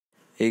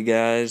Hey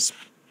guys,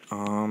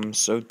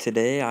 so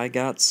today I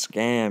got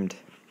scammed.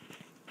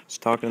 I was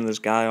talking to this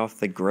guy off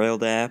the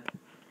Grailed app.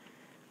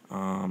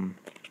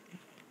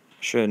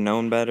 Should have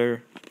known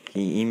better.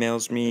 He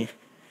emails me.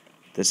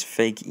 This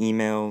fake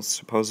email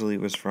supposedly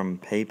was from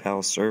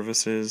PayPal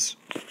services,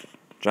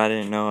 which I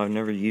didn't know. I've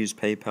never used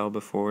PayPal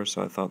before,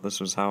 so I thought this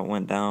was how it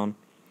went down.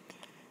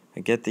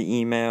 I get the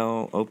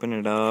email, open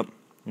it up.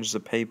 There's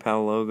the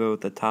PayPal logo at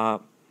the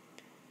top.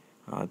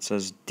 It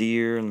says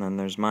Dear, and then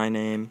there's my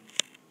name.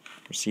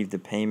 Received a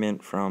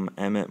payment from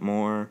Emmett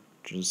Moore,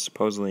 which is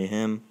supposedly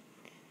him.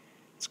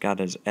 It's got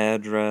his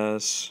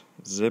address,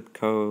 zip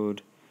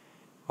code,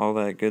 all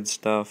that good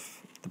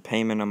stuff, the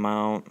payment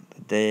amount, the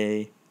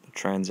day, the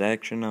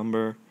transaction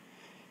number.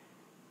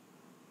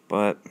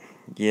 But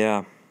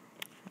yeah,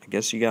 I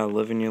guess you gotta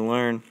live and you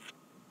learn.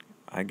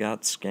 I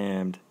got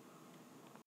scammed.